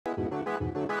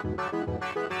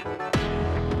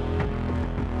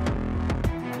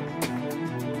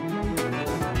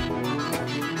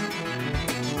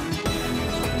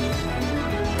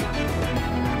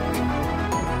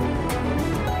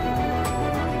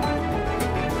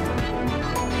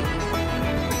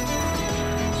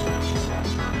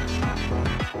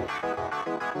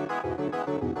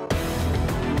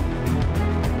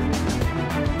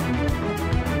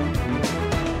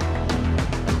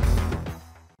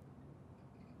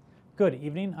Good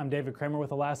evening, I'm David Kramer with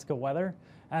Alaska Weather.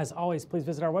 As always, please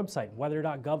visit our website,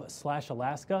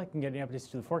 weather.gov/Alaska. You can get any updates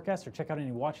to the forecast or check out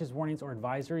any watches, warnings, or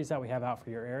advisories that we have out for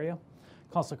your area. You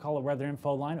can also call a weather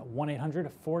info line at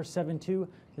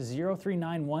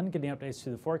 1-800-472-0391, getting updates to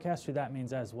the forecast through that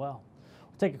means as well.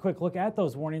 We'll take a quick look at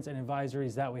those warnings and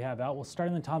advisories that we have out. We'll start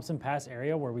in the Thompson Pass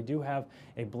area where we do have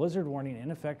a blizzard warning in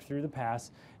effect through the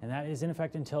pass, and that is in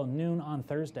effect until noon on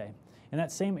Thursday. In that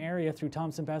same area through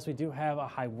Thompson Pass, we do have a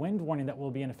high wind warning that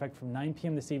will be in effect from 9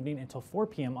 p.m. this evening until 4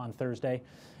 p.m. on Thursday.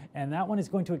 And that one is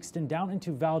going to extend down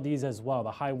into Valdez as well,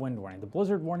 the high wind warning. The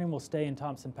blizzard warning will stay in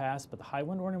Thompson Pass, but the high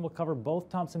wind warning will cover both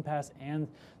Thompson Pass and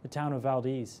the town of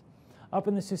Valdez. Up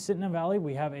in the Susitna Valley,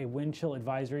 we have a wind chill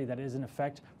advisory that is in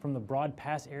effect from the Broad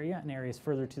Pass area and areas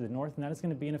further to the north, and that is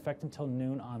going to be in effect until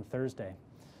noon on Thursday.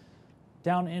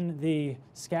 Down in the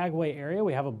Skagway area,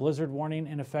 we have a blizzard warning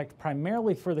in effect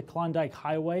primarily for the Klondike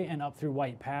Highway and up through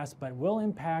White Pass, but will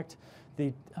impact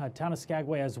the town of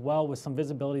Skagway as well, with some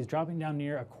visibilities dropping down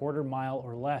near a quarter mile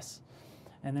or less.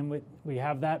 And then we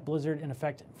have that blizzard in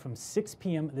effect from 6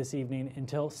 p.m. this evening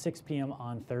until 6 p.m.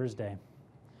 on Thursday.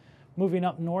 Moving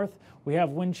up north, we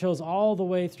have wind chills all the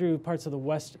way through parts of the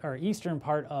west or eastern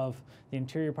part of the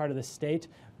interior part of the state.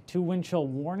 2 wind chill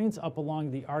warnings up along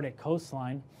the Arctic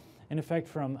coastline, in effect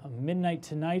from midnight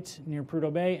tonight near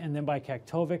Prudhoe Bay and then by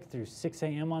Kaktovik through 6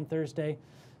 a.m. on Thursday.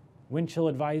 Wind chill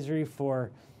advisory for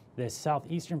the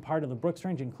southeastern part of the Brooks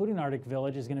Range, including Arctic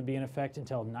Village, is going to be in effect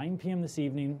until 9 p.m. this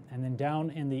evening, and then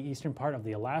down in the eastern part of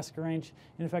the Alaska Range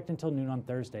in effect until noon on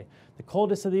Thursday. The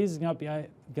coldest of these is going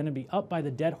to be up by the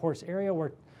Dead Horse area,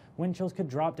 where wind chills could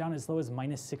drop down as low as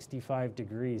minus 65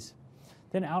 degrees.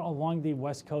 Then out along the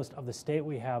west coast of the state,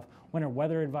 we have winter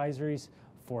weather advisories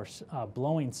for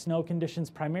blowing snow conditions,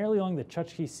 primarily along the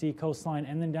Chukchi Sea coastline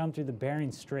and then down through the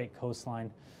Bering Strait coastline.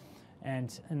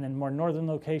 And then more northern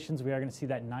locations, we are going to see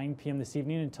that 9 p.m. this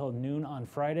evening until noon on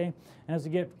Friday. And as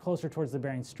we get closer towards the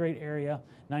Bering Strait area,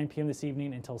 9 p.m. this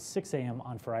evening until 6 a.m.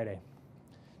 on Friday.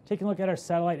 Taking a look at our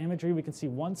satellite imagery, we can see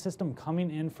one system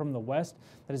coming in from the west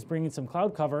that is bringing some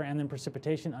cloud cover and then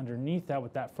precipitation underneath that,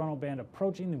 with that frontal band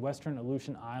approaching the western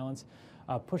Aleutian Islands,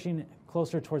 pushing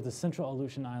closer towards the central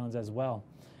Aleutian Islands as well.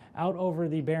 Out over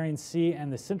the Bering Sea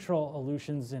and the central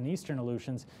Aleutians and eastern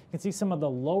Aleutians, you can see some of the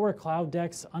lower cloud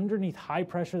decks underneath high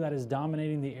pressure that is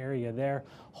dominating the area there,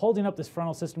 holding up this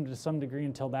frontal system to some degree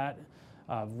until that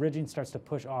ridging starts to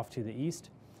push off to the east.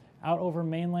 Out over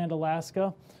mainland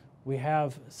Alaska, we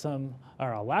have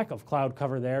a lack of cloud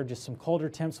cover there, just some colder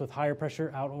temps with higher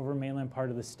pressure out over mainland part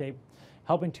of the state,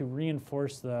 helping to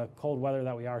reinforce the cold weather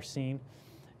that we are seeing.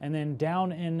 And then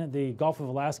down in the Gulf of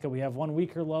Alaska, we have one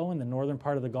weaker low in the northern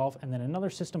part of the Gulf, and then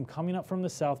another system coming up from the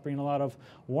south, bringing a lot of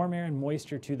warm air and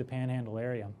moisture to the Panhandle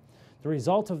area. The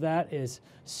result of that is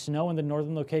snow in the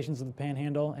northern locations of the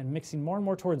Panhandle and mixing more and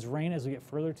more towards rain as we get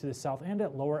further to the south and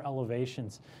at lower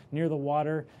elevations. Near the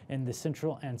water in the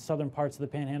central and southern parts of the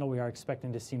Panhandle, we are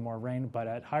expecting to see more rain, but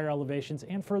at higher elevations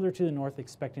and further to the north,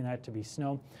 expecting that to be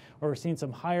snow, where we're seeing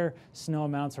some higher snow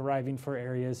amounts arriving for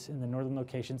areas in the northern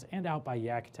locations and out by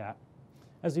Yakutat.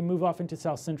 As we move off into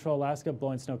south central Alaska,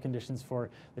 blowing snow conditions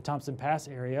for the Thompson Pass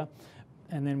area.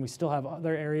 And then we still have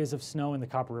other areas of snow in the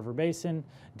Copper River Basin,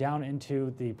 down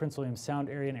into the Prince William Sound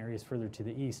area and areas further to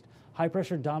the east. High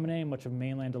pressure dominating much of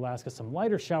mainland Alaska, some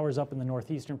lighter showers up in the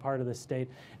northeastern part of the state,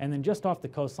 and then just off the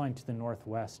coastline to the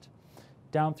northwest.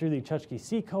 Down through the Chukchi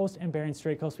Sea coast and Bering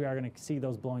Strait coast, we are going to see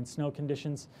those blowing snow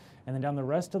conditions. And then down the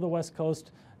rest of the west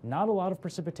coast, not a lot of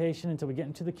precipitation until we get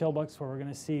into the Kilbucks, where we're going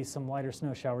to see some lighter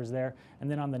snow showers there. And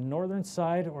then on the northern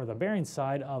side, or the Bering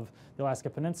side of the Alaska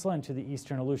Peninsula into the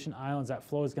eastern Aleutian Islands, that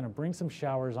flow is going to bring some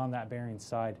showers on that Bering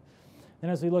side. Then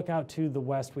as we look out to the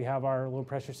west, we have our low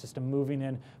pressure system moving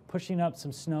in, pushing up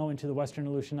some snow into the western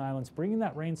Aleutian Islands, bringing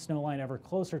that rain snow line ever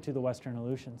closer to the western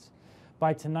Aleutians.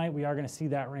 By tonight, we are going to see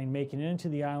that rain making it into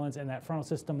the islands and that frontal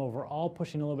system overall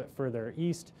pushing a little bit further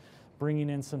east, bringing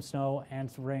in some snow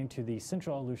and rain to the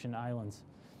central Aleutian Islands.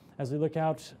 As we look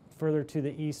out further to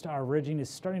the east, our ridging is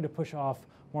starting to push off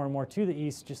more and more to the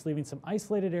east, just leaving some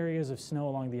isolated areas of snow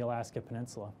along the Alaska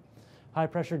Peninsula. High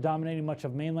pressure dominating much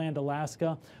of mainland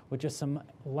Alaska with just some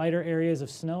lighter areas of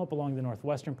snow up along the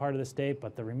northwestern part of the state,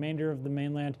 but the remainder of the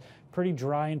mainland pretty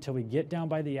dry until we get down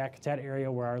by the Yakutat area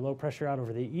where our low pressure out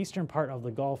over the eastern part of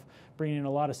the Gulf bringing in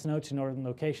a lot of snow to northern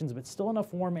locations, but still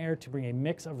enough warm air to bring a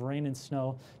mix of rain and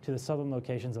snow to the southern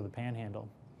locations of the Panhandle.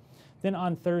 Then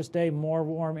on Thursday, more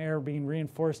warm air being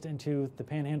reinforced into the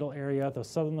Panhandle area, those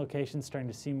southern locations starting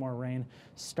to see more rain,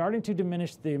 starting to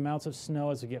diminish the amounts of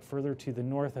snow as we get further to the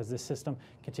north as this system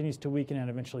continues to weaken and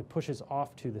eventually pushes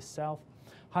off to the south.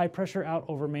 High pressure out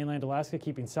over mainland Alaska,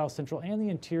 keeping south central and the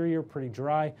interior pretty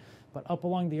dry, but up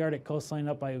along the Arctic coastline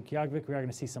up by AKwx, we are going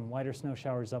to see some lighter snow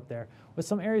showers up there with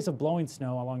some areas of blowing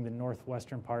snow along the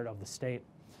northwestern part of the state.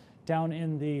 Down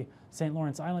in the St.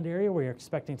 Lawrence Island area, we're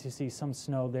expecting to see some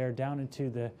snow there down into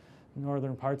the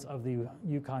northern parts of the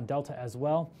Yukon Delta as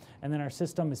well. And then our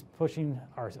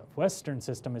western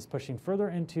system is pushing further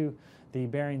into the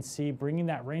Bering Sea, bringing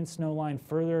that rain snow line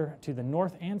further to the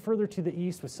north and further to the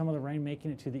east, with some of the rain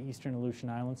making it to the eastern Aleutian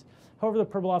Islands. However, the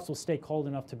Pribilofs will stay cold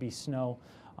enough to be snow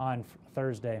on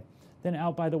Thursday. Then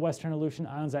out by the western Aleutian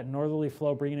Islands, that northerly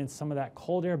flow bringing in some of that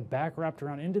cold air back wrapped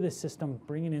around into the system,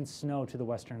 bringing in snow to the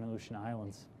western Aleutian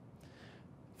Islands.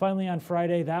 Finally, on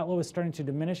Friday, that low is starting to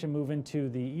diminish and move into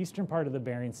the eastern part of the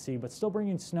Bering Sea, but still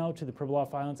bringing snow to the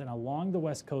Pribilof Islands and along the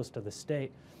west coast of the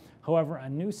state. However, a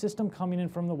new system coming in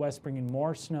from the west, bringing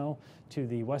more snow to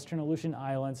the western Aleutian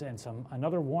Islands, and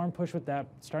another warm push with that,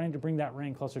 starting to bring that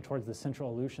rain closer towards the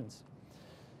central Aleutians.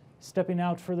 Stepping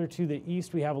out further to the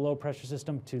east, we have a low pressure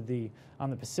system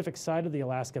on the Pacific side of the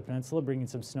Alaska Peninsula, bringing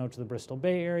some snow to the Bristol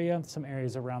Bay area, some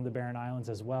areas around the Barren Islands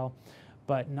as well.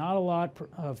 But not a lot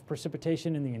of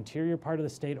precipitation in the interior part of the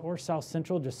state or south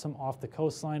central, just some off the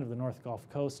coastline of the North Gulf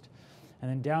Coast. And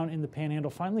then down in the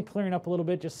Panhandle, finally clearing up a little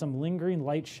bit, just some lingering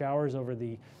light showers over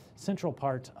the central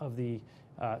part of the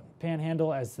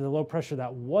Panhandle as the low pressure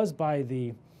that was by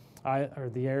the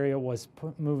area was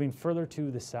moving further to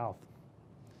the south.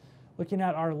 Looking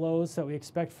at our lows that we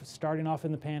expect starting off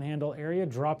in the Panhandle area,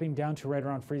 dropping down to right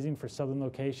around freezing for southern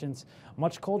locations.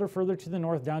 Much colder further to the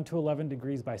north, down to 11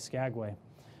 degrees by Skagway.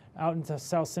 Out into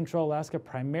south central Alaska,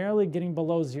 primarily getting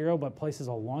below zero, but places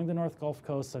along the North Gulf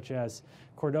Coast, such as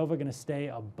Cordova, going to stay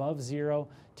above zero.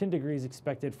 10 degrees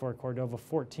expected for Cordova,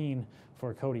 14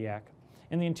 for Kodiak.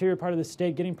 In the interior part of the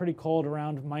state, getting pretty cold,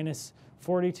 around minus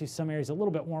 40 to some areas a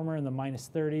little bit warmer in the minus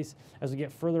 30s. As we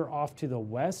get further off to the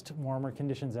west, warmer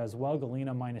conditions as well.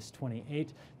 Galena minus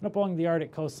 28. And up along the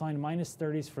Arctic coastline, minus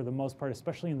 30s for the most part,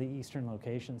 especially in the eastern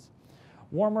locations.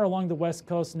 Warmer along the west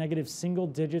coast, negative single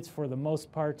digits for the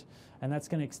most part, and that's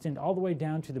going to extend all the way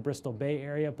down to the Bristol Bay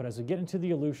area. But as we get into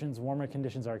the Aleutians, warmer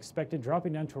conditions are expected,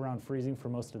 dropping down to around freezing for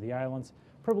most of the islands.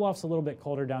 Pribilof's a little bit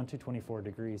colder, down to 24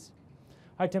 degrees.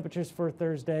 High temperatures for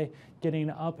Thursday, getting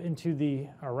up into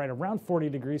right around 40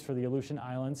 degrees for the Aleutian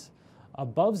Islands.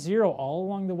 Above zero all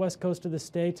along the west coast of the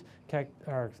state.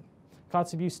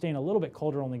 Kotzebue staying a little bit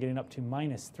colder, only getting up to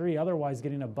minus 3. Otherwise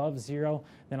getting above zero.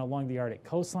 Then along the Arctic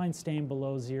coastline staying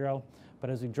below zero. But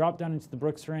as we drop down into the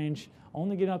Brooks Range,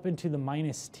 only getting up into the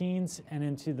minus teens and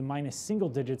into the minus single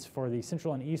digits for the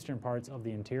central and eastern parts of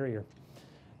the interior.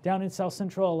 Down in south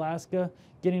central Alaska,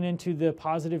 getting into the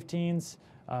positive teens.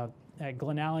 At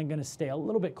Glen Allen, going to stay a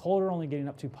little bit colder, only getting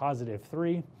up to positive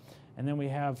 3. And then we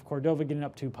have Cordova getting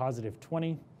up to positive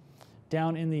 20.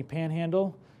 Down in the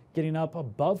Panhandle, getting up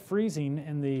above freezing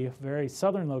in the very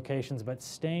southern locations, but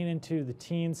staying into the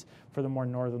teens for the more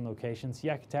northern locations.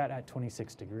 Yakutat at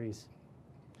 26 degrees.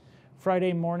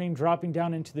 Friday morning, dropping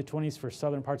down into the 20s for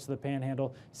southern parts of the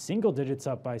Panhandle. Single digits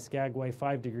up by Skagway,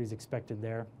 5 degrees expected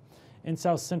there. In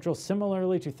south central,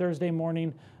 similarly to Thursday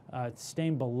morning,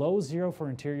 staying below zero for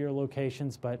interior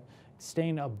locations, but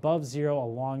staying above zero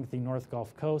along the North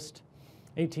Gulf Coast.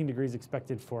 18 degrees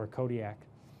expected for Kodiak.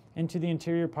 Into the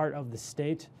interior part of the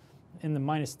state, in the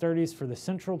minus 30s for the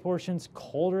central portions,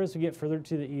 colder as we get further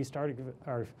to the east.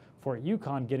 Fort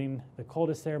Yukon getting the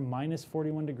coldest there, minus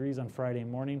 41 degrees on Friday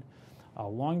morning.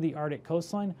 Along the Arctic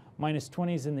coastline, minus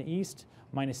 20s in the east,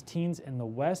 minus teens in the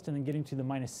west, and then getting to the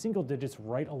minus single digits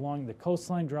right along the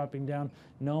coastline, dropping down.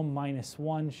 Nome minus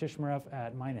 1, Shishmaref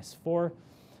at minus 4.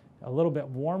 A little bit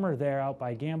warmer there out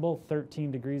by Gamble,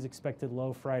 13 degrees expected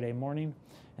low Friday morning.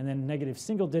 And then negative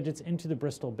single digits into the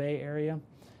Bristol Bay area,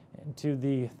 into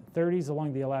the 30s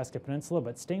along the Alaska Peninsula,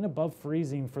 but staying above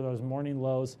freezing for those morning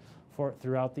lows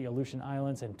throughout the Aleutian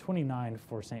Islands, and 29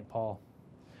 for St. Paul.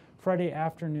 Friday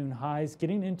afternoon highs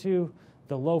getting into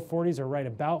the low 40s or right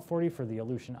about 40 for the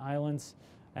Aleutian Islands.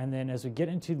 And then as we get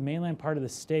into the mainland part of the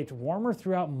state, warmer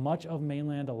throughout much of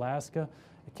mainland Alaska,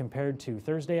 compared to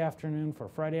Thursday afternoon for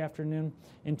Friday afternoon,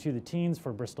 into the teens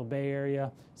for Bristol Bay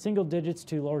area, single digits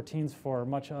to lower teens for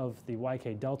much of the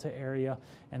YK Delta area,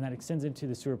 and that extends into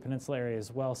the Seward Peninsula area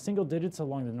as well. Single digits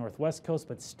along the northwest coast,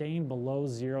 but staying below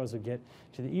zero as we get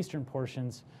to the eastern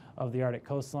portions of the Arctic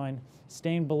coastline.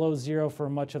 Staying below zero for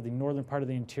much of the northern part of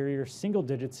the interior, single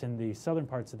digits in the southern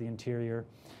parts of the interior,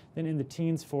 then in the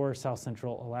teens for south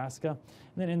central Alaska, and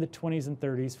then in the 20s and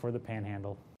 30s for the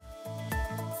Panhandle.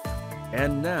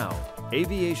 And now,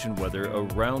 aviation weather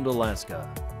around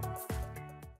Alaska.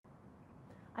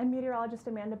 I'm meteorologist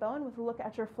Amanda Bowen with a look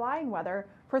at your flying weather.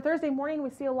 For Thursday morning, we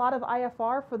see a lot of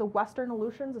IFR for the western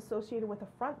Aleutians associated with a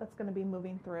front that's going to be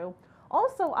moving through.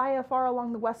 Also IFR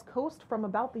along the west coast from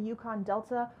about the Yukon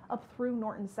Delta up through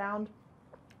Norton Sound.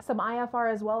 Some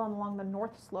IFR as well along the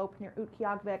north slope near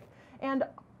Utqiagvik and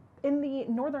in the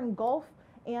northern Gulf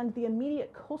and the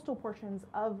immediate coastal portions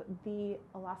of the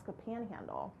Alaska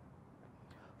Panhandle.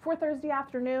 For Thursday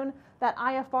afternoon, that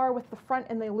IFR with the front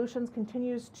in the Aleutians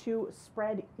continues to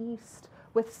spread east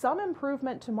with some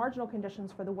improvement to marginal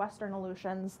conditions for the western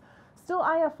Aleutians. Still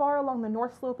IFR along the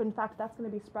north slope. In fact, that's going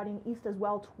to be spreading east as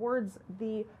well towards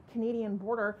the Canadian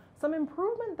border. Some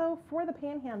improvement though for the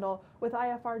Panhandle with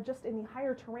IFR just in the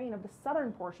higher terrain of the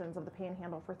southern portions of the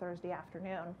Panhandle for Thursday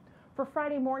afternoon. For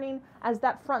Friday morning, as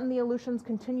that front in the Aleutians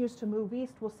continues to move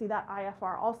east, we'll see that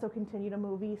IFR also continue to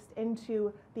move east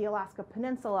into the Alaska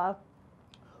Peninsula.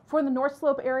 For the North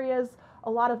Slope areas,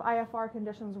 a lot of IFR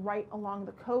conditions right along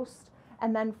the coast.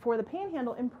 And then for the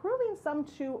Panhandle, improving some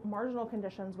to marginal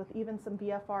conditions with even some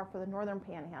VFR for the northern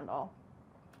Panhandle.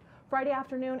 Friday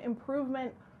afternoon,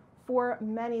 improvement for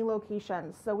many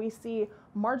locations. So we see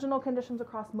marginal conditions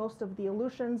across most of the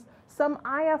Aleutians, some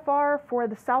IFR for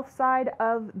the south side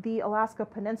of the Alaska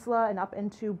Peninsula and up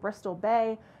into Bristol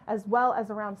Bay, as well as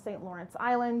around St. Lawrence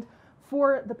Island.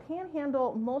 For the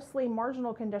Panhandle, mostly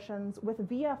marginal conditions with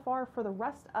VFR for the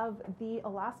rest of the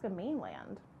Alaska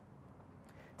mainland.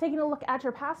 Taking a look at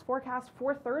your pass forecast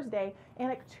for Thursday,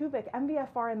 AKwx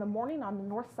MVFR in the morning on the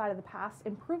north side of the pass,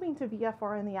 improving to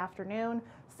VFR in the afternoon.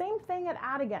 Same thing at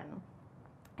Adigan.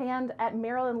 And at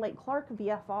Maryland Lake Clark,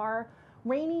 VFR.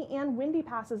 Rainy and windy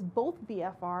passes, both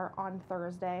VFR on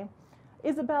Thursday.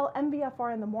 Isabel,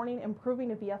 MVFR in the morning, improving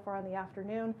to VFR in the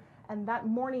afternoon. And that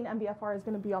morning MVFR is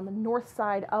going to be on the north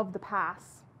side of the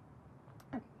pass.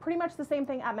 Pretty much the same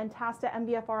thing at Mentasta,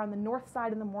 MVFR on the north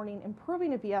side in the morning,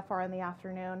 improving to VFR in the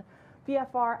afternoon.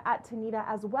 VFR at Tanita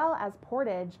as well as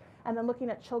Portage, and then looking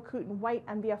at Chilkoot and White,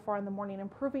 MVFR in the morning,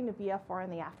 improving to VFR in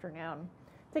the afternoon.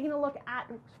 Taking a look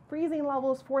at freezing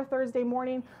levels for Thursday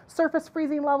morning, surface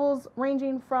freezing levels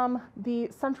ranging from the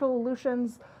central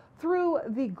Aleutians through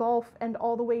the Gulf and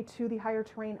all the way to the higher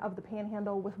terrain of the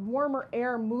Panhandle, with warmer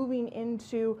air moving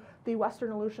into the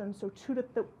western Aleutians, so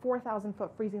 2,000 to 4,000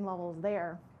 foot freezing levels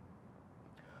there.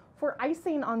 For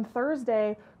icing on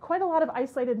Thursday, quite a lot of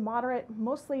isolated moderate,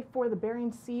 mostly for the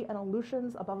Bering Sea and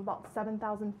Aleutians above about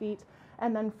 7,000 feet,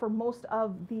 and then for most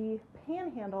of the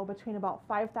Panhandle between about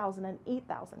 5,000 and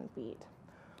 8,000 feet.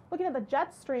 Looking at the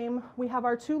jet stream, we have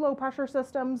our two low pressure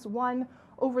systems, one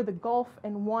over the Gulf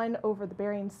and one over the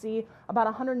Bering Sea, about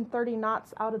 130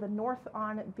 knots out of the north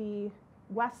on the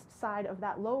west side of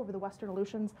that low over the western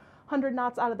Aleutians, 100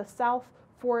 knots out of the south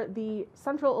for the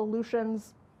central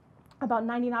Aleutians, about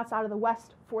 90 knots out of the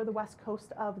west for the west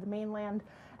coast of the mainland,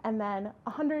 and then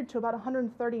 100 to about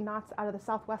 130 knots out of the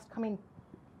southwest coming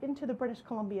into the British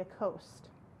Columbia coast.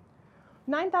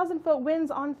 9,000 foot winds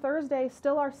on Thursday,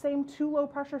 still our same two low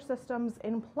pressure systems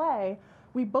in play.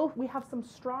 We have some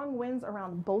strong winds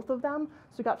around both of them.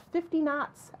 So we got 50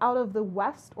 knots out of the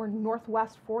west or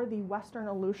northwest for the western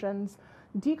Aleutians,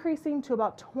 decreasing to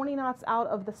about 20 knots out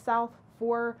of the south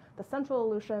for the central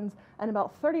Aleutians, and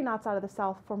about 30 knots out of the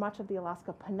south for much of the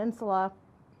Alaska Peninsula.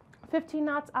 15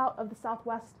 knots out of the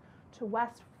southwest to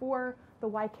west for the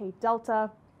YK Delta.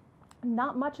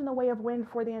 Not much in the way of wind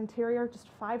for the interior, just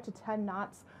 5 to 10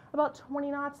 knots. About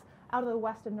 20 knots out of the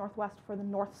west and northwest for the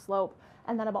north slope,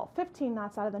 and then about 15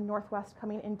 knots out of the northwest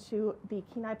coming into the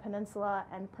Kenai Peninsula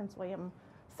and Prince William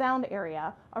Sound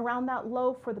area. Around that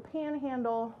low for the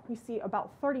Panhandle, we see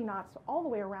about 30 knots all the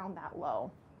way around that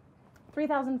low.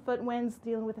 3,000 foot winds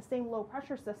dealing with the same low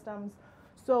pressure systems.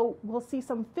 So we'll see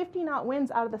some 50 knot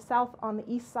winds out of the south on the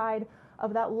east side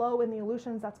of that low in the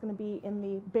Aleutians. That's going to be in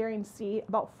the Bering Sea,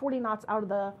 about 40 knots out of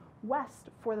the west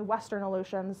for the western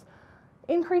Aleutians.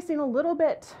 Increasing a little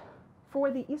bit for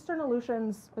the eastern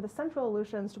Aleutians or the central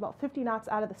Aleutians to about 50 knots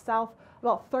out of the south,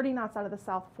 about 30 knots out of the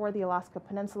south for the Alaska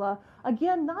Peninsula.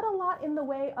 Again, not a lot in the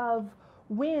way of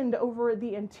wind over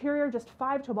the interior, just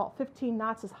 5 to about 15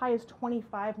 knots, as high as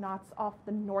 25 knots off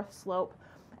the north slope.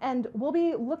 And we'll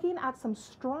be looking at some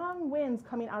strong winds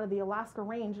coming out of the Alaska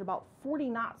Range at about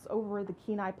 40 knots over the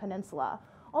Kenai Peninsula.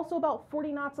 Also about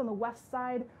 40 knots on the west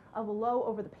side of a low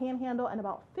over the Panhandle, and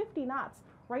about 50 knots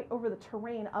right over the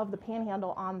terrain of the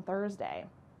Panhandle on Thursday.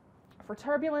 For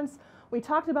turbulence, we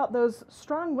talked about those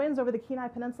strong winds over the Kenai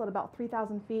Peninsula at about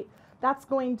 3,000 feet. That's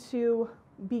going to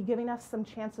be giving us some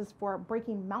chances for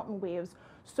breaking mountain waves.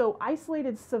 So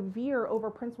isolated severe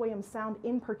over Prince William Sound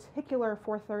in particular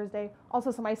for Thursday.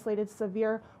 Also some isolated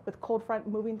severe with cold front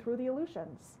moving through the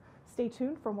Aleutians. Stay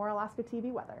tuned for more Alaska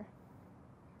TV weather.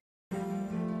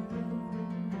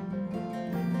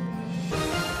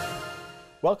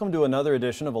 Welcome to another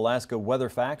edition of Alaska Weather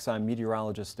Facts. I'm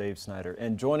meteorologist Dave Snider,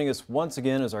 and joining us once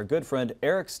again is our good friend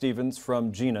Eric Stevens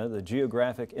from GINA, the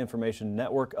Geographic Information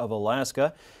Network of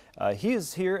Alaska. He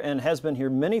is here and has been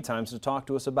here many times to talk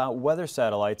to us about weather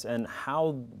satellites and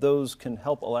how those can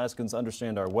help Alaskans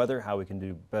understand our weather, how we can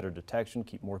do better detection,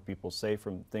 keep more people safe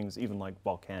from things even like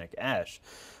volcanic ash.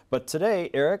 But today,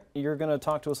 Eric, you're going to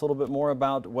talk to us a little bit more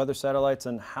about weather satellites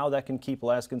and how that can keep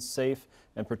Alaskans safe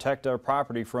and protect our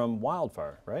property from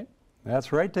wildfire, right?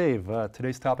 That's right, Dave.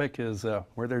 Today's topic is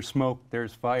where there's smoke,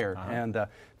 there's fire. And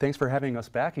thanks for having us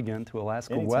back again to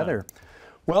Alaska Anytime. Weather.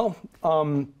 Well,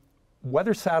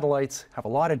 weather satellites have a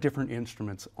lot of different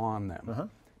instruments on them.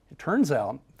 It turns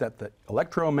out that the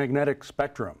electromagnetic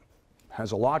spectrum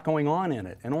has a lot going on in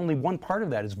it, and only one part of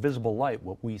that is visible light,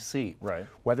 what we see. Right.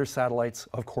 Weather satellites,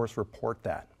 of course, report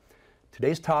that.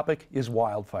 Today's topic is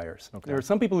wildfires. Okay. There are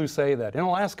some people who say that in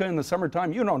Alaska in the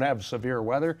summertime you don't have severe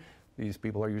weather. These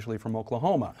people are usually from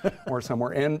Oklahoma or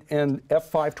somewhere, and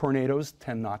F5 tornadoes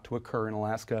tend not to occur in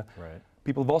Alaska. Right.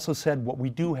 People have also said what we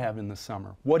do have in the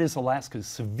summer. What is Alaska's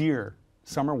severe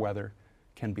summer weather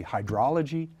can be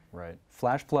hydrology, Right.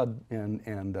 flash flood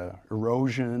and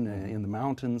erosion in the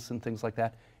mountains and things like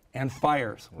that, and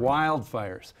fires,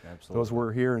 wildfires. Absolutely. Those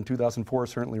were here in 2004,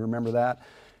 certainly remember that.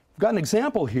 We've got an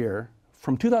example here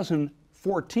from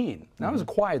 2014. Now it was a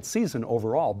quiet season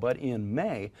overall, but in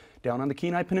May, down on the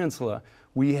Kenai Peninsula,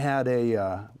 we had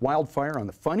a wildfire on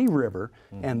the Funny River,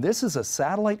 and this is a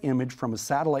satellite image from a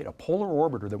polar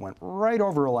orbiter that went right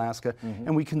over Alaska,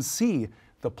 and we can see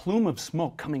the plume of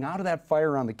smoke coming out of that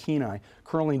fire on the Kenai,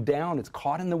 curling down. It's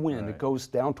caught in the wind. It goes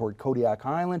down toward Kodiak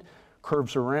Island,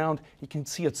 curves around. You can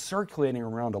see it circulating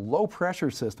around a low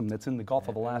pressure system that's in the Gulf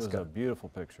of Alaska. It was a beautiful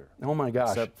picture. Oh my gosh.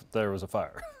 Except there was a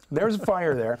fire. There's a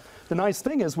fire there. The nice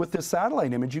thing is with this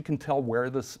satellite image, you can tell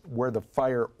where the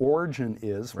fire origin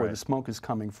is, where the smoke is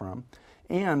coming from.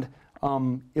 And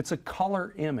it's a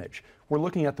color image. We're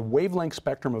looking at the wavelength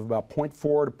spectrum of about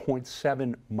 0.4 to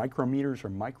 0.7 micrometers or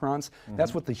microns.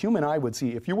 That's what the human eye would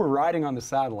see. If you were riding on the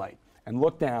satellite and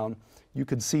looked down, you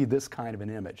could see this kind of an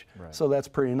image. Right. So that's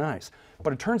pretty nice.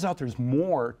 But it turns out there's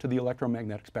more to the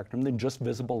electromagnetic spectrum than just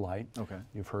visible light. Okay.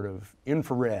 You've heard of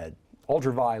infrared,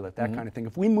 ultraviolet, that kind of thing.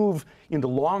 If we move into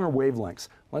longer wavelengths,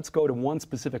 let's go to one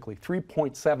specifically,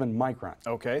 3.7 micron.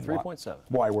 Okay, 3.7.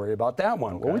 Why worry about that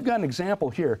one? Okay. Well, we've got an example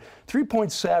here.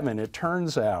 3.7, it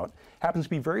turns out, happens to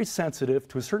be very sensitive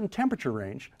to a certain temperature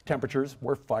range, temperatures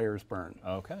where fires burn.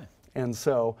 Okay. And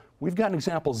so we've got an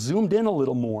example zoomed in a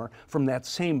little more from that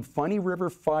same Funny River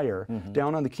fire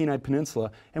down on the Kenai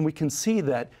Peninsula, and we can see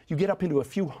that you get up into a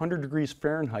few hundred degrees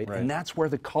Fahrenheit, and that's where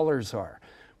the colors are.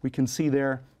 We can see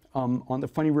there on the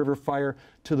Funny River fire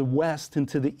to the west and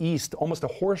to the east, almost a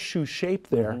horseshoe shape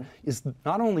there, is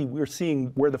not only we're seeing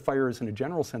where the fire is in a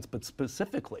general sense, but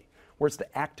specifically where it's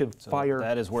the active fire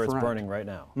That is where front. it's burning right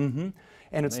now. And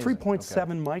it's Amazing.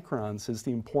 3.7 microns is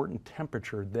the important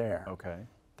temperature there. Okay.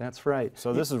 That's right.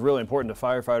 So this is really important to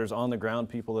firefighters on the ground,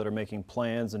 people that are making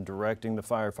plans and directing the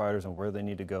firefighters on where they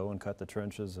need to go and cut the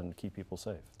trenches and keep people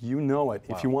safe. You know it.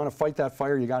 If you want to fight that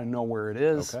fire, you got to know where it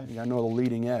is. Okay. You got to know the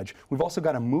leading edge. We've also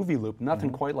got a movie loop, nothing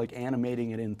quite like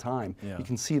animating it in time. Yeah. You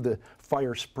can see the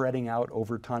fire spreading out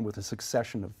over time with a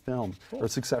succession of film or a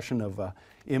succession of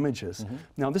images.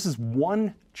 Now this is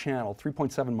one channel,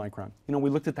 3.7 micron. You know,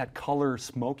 we looked at that color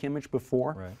smoke image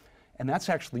before. Right. And that's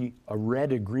actually a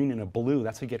red, a green, and a blue.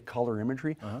 That's how you get color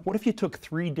imagery. What if you took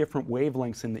 3 different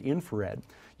wavelengths in the infrared?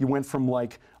 You went from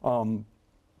like 2.2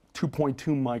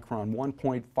 micron,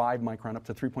 1.5 micron, up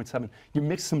to 3.7. You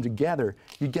mix them together,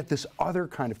 you get this other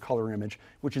kind of color image,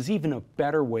 which is even a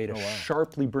better way to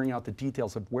sharply bring out the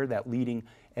details of where that leading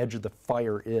edge of the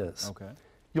fire is. Okay.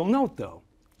 You'll note, though,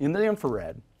 in the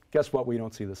infrared, guess what? We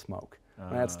don't see the smoke.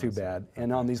 That's too bad.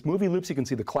 And on these movie loops, you can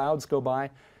see the clouds go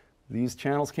by. These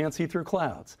channels can't see through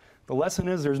clouds. The lesson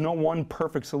is there's no one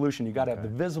perfect solution. You got to have the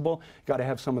visible, you got to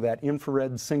have some of that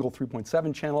infrared single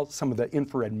 3.7 channel, some of the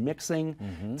infrared mixing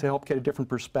to help get a different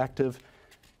perspective.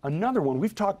 Another one,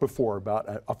 we've talked before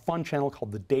about a fun channel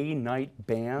called the day-night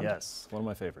band. Yes, one of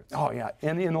my favorites. Oh yeah,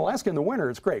 and in Alaska in the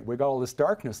winter, it's great. We've got all this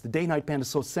darkness. The day-night band is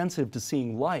so sensitive to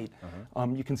seeing light.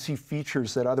 You can see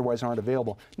features that otherwise aren't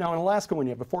available. Now in Alaska, when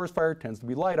you have a forest fire, it tends to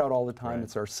be light out all the time. Right.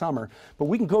 It's our summer. But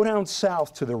we can go down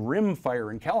south to the Rim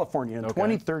Fire in California in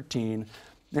 2013.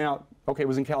 Now, okay, it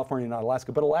was in California, not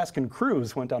Alaska, but Alaskan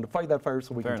crews went down to fight that fire,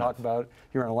 so we can talk about it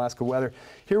here on Alaska Weather.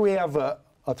 Here we have a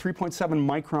 3.7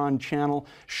 micron channel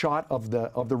shot of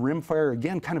the rim fire,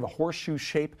 again kind of a horseshoe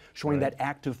shape, showing that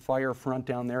active fire front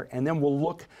down there. And then we'll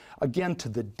look again to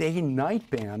the day-night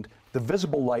band, the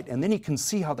visible light, and then you can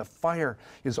see how the fire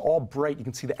is all bright. You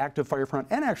can see the active fire front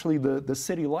and actually the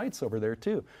city lights over there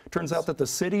too. Turns out that the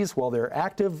cities, while they're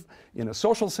active in a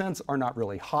social sense, are not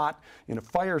really hot in a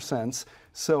fire sense.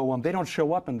 So they don't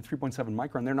show up in the 3.7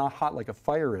 micron. They're not hot like a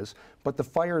fire is, but the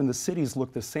fire in the cities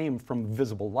look the same from a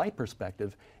visible light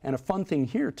perspective. And a fun thing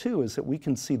here too is that we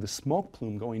can see the smoke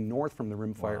plume going north from the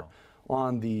rim fire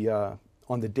on the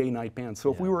day-night band.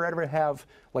 So if we were ever to have,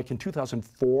 like in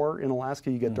 2004 in Alaska,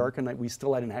 you get dark at night, we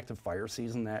still had an active fire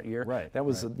season that year. Right. That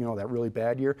was, you know, that really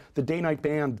bad year. The day-night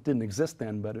band didn't exist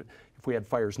then, but if we had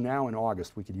fires now in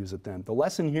August, we could use it then. The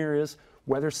lesson here is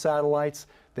weather satellites,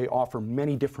 they offer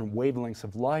many different wavelengths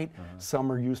of light.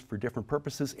 Some are used for different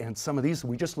purposes, and some of these that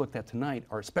we just looked at tonight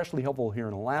are especially helpful here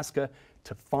in Alaska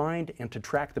to find and to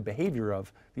track the behavior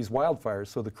of these wildfires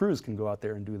so the crews can go out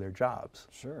there and do their jobs.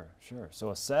 Sure, sure.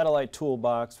 So a satellite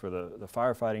toolbox for the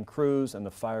firefighting crews and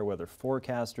the fire weather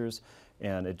forecasters,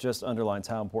 and it just underlines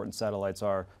how important satellites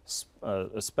are,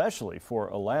 especially for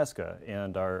Alaska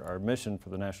and our mission for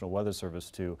the National Weather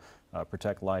Service to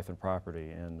protect life and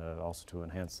property, and also to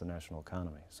enhance the national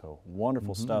economy. So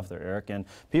wonderful stuff there, Eric. And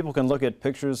people can look at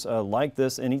pictures like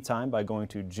this anytime by going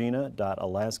to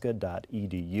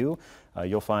gina.alaska.edu.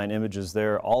 You'll find images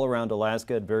there all around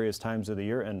Alaska at various times of the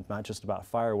year, and not just about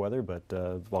fire weather, but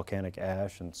volcanic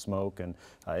ash and smoke and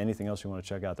anything else you want to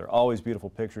check out. They're always beautiful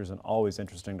pictures and always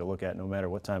interesting to look at no matter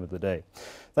what time of the day.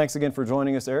 Thanks again for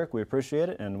joining us, Eric. We appreciate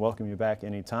it and welcome you back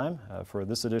anytime. For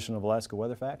this edition of Alaska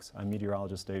Weather Facts, I'm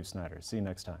meteorologist Dave Snider. See you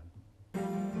next time.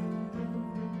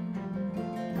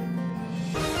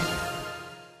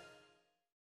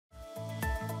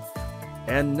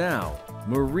 And now,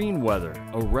 marine weather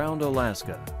around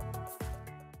Alaska.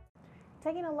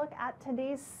 Taking a look at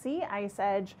today's sea ice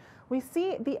edge, we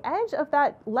see the edge of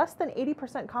that less than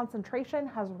 80% concentration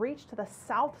has reached to the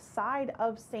south side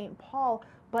of St. Paul,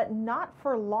 but not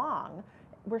for long.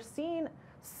 We're seeing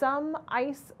some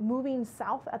ice moving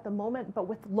south at the moment, but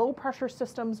with low pressure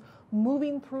systems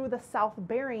moving through the South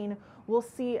Bering, we'll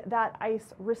see that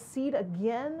ice recede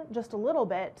again just a little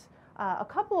bit, a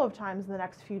couple of times in the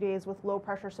next few days with low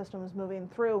pressure systems moving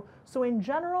through. So in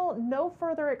general, no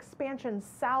further expansion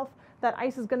south. That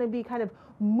ice is going to be kind of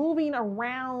moving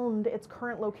around its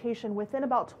current location within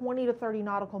about 20 to 30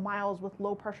 nautical miles with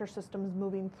low pressure systems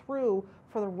moving through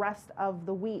for the rest of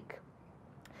the week.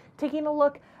 Taking a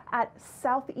look at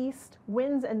southeast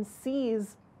winds and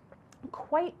seas,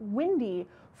 quite windy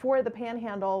for the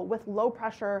Panhandle with low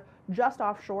pressure just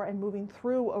offshore and moving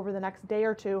through over the next day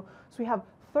or two. So we have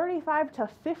 35 to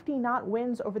 50 knot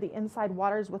winds over the inside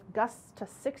waters with gusts to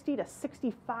 60 to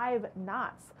 65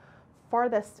 knots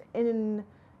farthest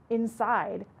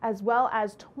inside, as well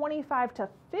as 25 to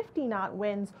 50 knot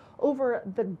winds over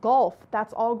the Gulf.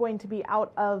 That's all going to be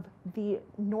out of the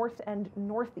north and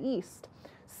northeast.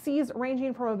 Seas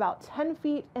ranging from about 10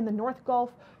 feet in the North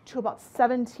Gulf to about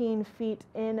 17 feet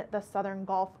in the Southern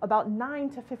Gulf, about 9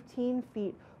 to 15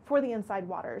 feet for the inside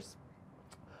waters.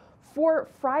 For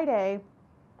Friday,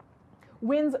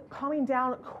 winds coming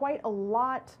down quite a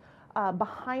lot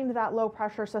behind that low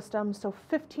pressure system, so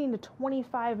 15 to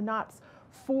 25 knots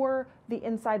for the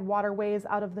inside waterways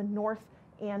out of the north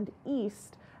and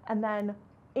east, and then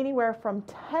anywhere from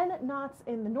 10 knots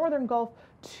in the Northern Gulf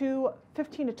to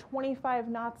 15 to 25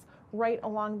 knots right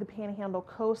along the Panhandle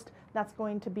coast. That's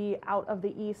going to be out of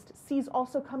the east. Seas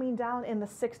also coming down in the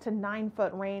 6 to 9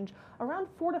 foot range, around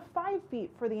 4 to 5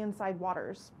 feet for the inside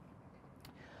waters.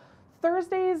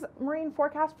 Thursday's marine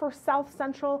forecast for South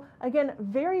Central, again,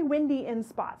 very windy in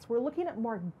spots. We're looking at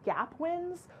more gap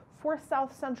winds for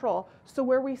South Central. So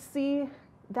where we see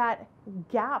that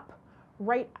gap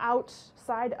right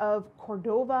outside of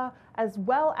Cordova, as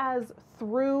well as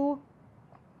through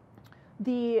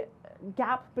the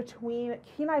gap between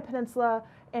Kenai Peninsula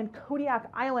and Kodiak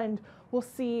Island, we'll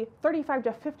see 35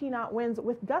 to 50 knot winds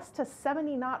with gusts to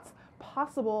 70 knots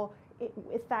possible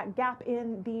with that gap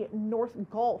in the North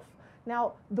Gulf.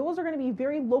 Now, those are going to be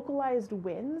very localized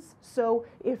winds. So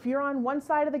if you're on one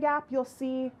side of the gap, you'll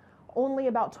see only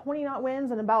about 20 knot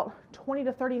winds and about 20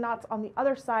 to 30 knots on the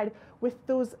other side, with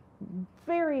those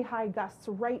very high gusts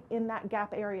right in that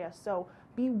gap area. So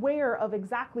beware of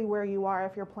exactly where you are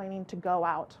if you're planning to go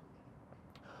out.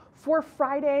 For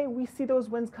Friday, we see those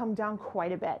winds come down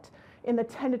quite a bit, in the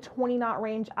 10 to 20 knot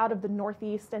range out of the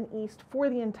northeast and east for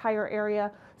the entire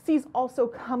area. Seas also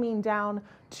coming down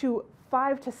to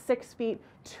 5 to 6 feet,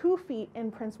 2 feet in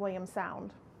Prince William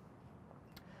Sound.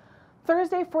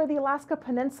 Thursday for the Alaska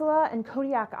Peninsula and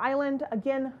Kodiak Island,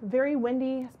 again, very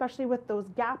windy, especially with those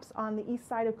gaps on the east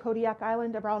side of Kodiak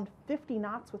Island, around 50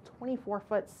 knots with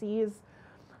 24-foot seas,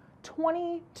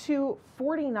 20 to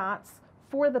 40 knots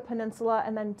for the peninsula,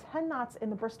 and then 10 knots in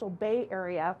the Bristol Bay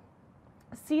area.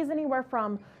 Seas anywhere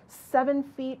from 7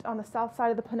 feet on the south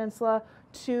side of the peninsula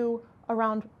to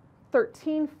around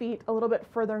 13 feet a little bit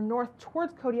further north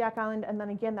towards Kodiak Island, and then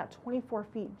again that 24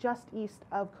 feet just east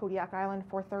of Kodiak Island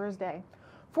for Thursday.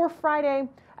 For Friday,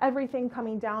 everything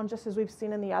coming down just as we've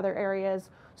seen in the other areas.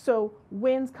 So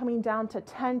winds coming down to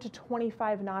 10 to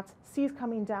 25 knots, seas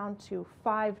coming down to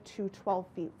 5 to 12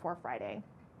 feet for Friday.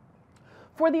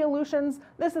 For the Aleutians,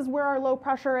 this is where our low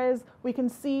pressure is. We can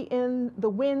see in the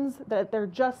winds that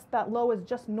that low is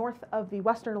just north of the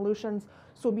western Aleutians.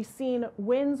 So we'll be seeing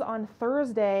winds on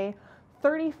Thursday,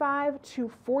 35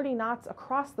 to 40 knots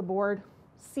across the board,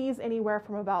 seas anywhere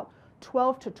from about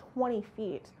 12 to 20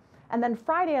 feet. And then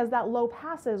Friday, as that low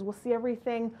passes, we'll see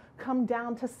everything come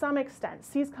down to some extent.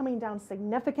 Seas coming down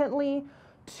significantly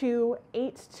to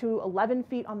 8 to 11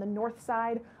 feet on the north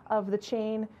side of the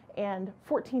chain, and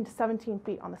 14 to 17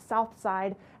 feet on the south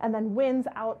side, and then winds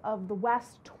out of the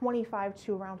west 25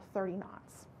 to around 30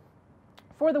 knots.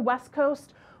 For the west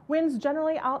coast, winds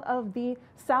generally out of the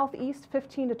southeast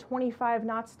 15 to 25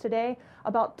 knots today,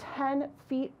 about 10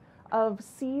 feet of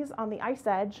seas on the ice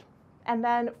edge. And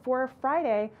then for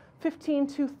Friday, 15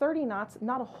 to 30 knots,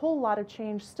 not a whole lot of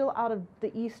change, still out of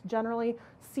the east generally,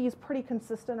 seas pretty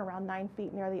consistent around 9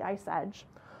 feet near the ice edge.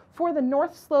 For the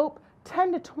north slope,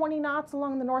 10 to 20 knots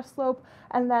along the north slope,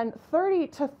 and then 30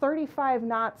 to 35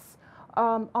 knots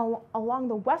along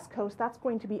the west coast. That's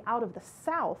going to be out of the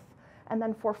south. And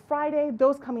then for Friday,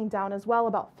 those coming down as well,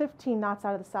 about 15 knots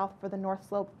out of the south for the north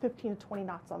slope, 15 to 20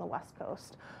 knots on the west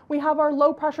coast. We have our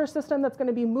low pressure system that's going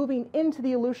to be moving into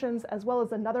the Aleutians, as well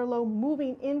as another low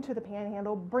moving into the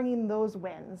Panhandle, bringing those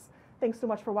winds. Thanks so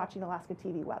much for watching Alaska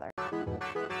TV Weather.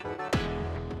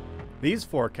 These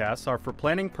forecasts are for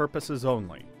planning purposes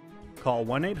only. Call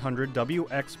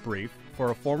 1-800-WX-BRIEF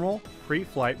for a formal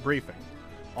pre-flight briefing.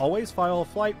 Always file a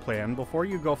flight plan before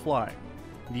you go flying.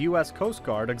 The U.S. Coast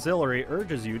Guard Auxiliary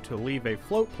urges you to leave a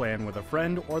float plan with a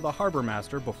friend or the harbor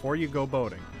master before you go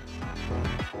boating.